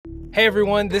Hey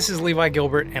everyone, this is Levi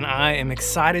Gilbert, and I am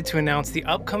excited to announce the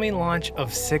upcoming launch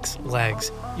of Six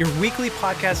Legs, your weekly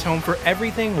podcast home for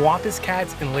everything Wampus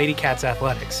Cats and Lady Cats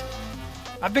athletics.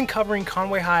 I've been covering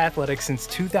Conway High athletics since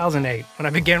 2008, when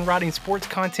I began writing sports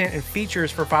content and features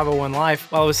for 501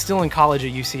 Life while I was still in college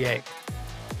at UCA.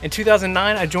 In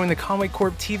 2009, I joined the Conway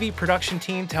Corp TV production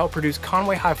team to help produce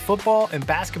Conway High football and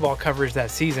basketball coverage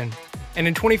that season. And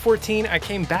in 2014, I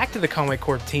came back to the Conway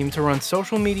Corp team to run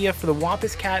social media for the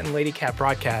Wampus Cat and Lady Cat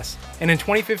broadcasts. And in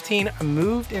 2015, I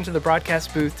moved into the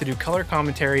broadcast booth to do color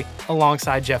commentary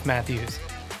alongside Jeff Matthews.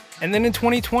 And then in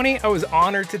 2020, I was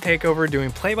honored to take over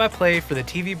doing play-by-play for the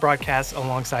TV broadcasts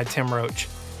alongside Tim Roach.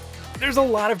 There's a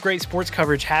lot of great sports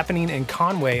coverage happening in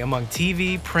Conway among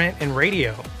TV, print, and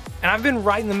radio. And I've been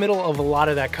right in the middle of a lot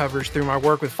of that coverage through my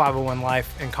work with 501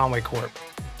 Life and Conway Corp.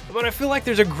 But I feel like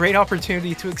there's a great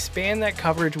opportunity to expand that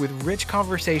coverage with rich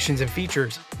conversations and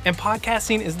features, and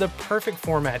podcasting is the perfect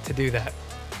format to do that.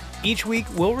 Each week,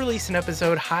 we'll release an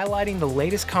episode highlighting the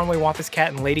latest Conway Wampus Cat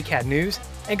and Lady Cat news,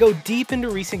 and go deep into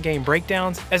recent game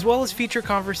breakdowns, as well as feature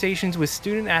conversations with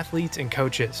student athletes and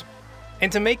coaches. And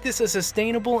to make this a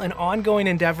sustainable and ongoing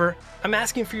endeavor, I'm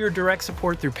asking for your direct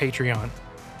support through Patreon.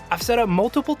 I've set up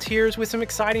multiple tiers with some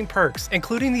exciting perks,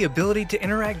 including the ability to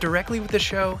interact directly with the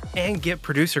show and get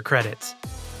producer credits.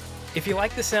 If you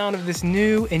like the sound of this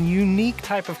new and unique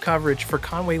type of coverage for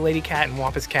Conway Lady Cat and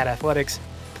Wampus Cat athletics,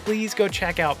 please go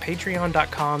check out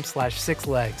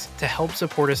patreon.com/sixlegs to help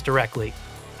support us directly.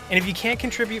 And if you can't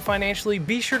contribute financially,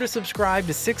 be sure to subscribe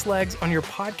to Six Legs on your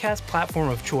podcast platform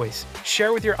of choice.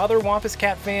 Share with your other Wampus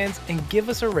Cat fans and give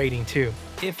us a rating too,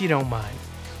 if you don't mind.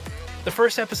 The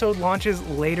first episode launches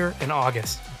later in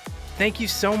August. Thank you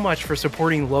so much for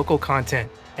supporting local content,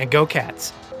 and go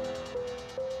Cats!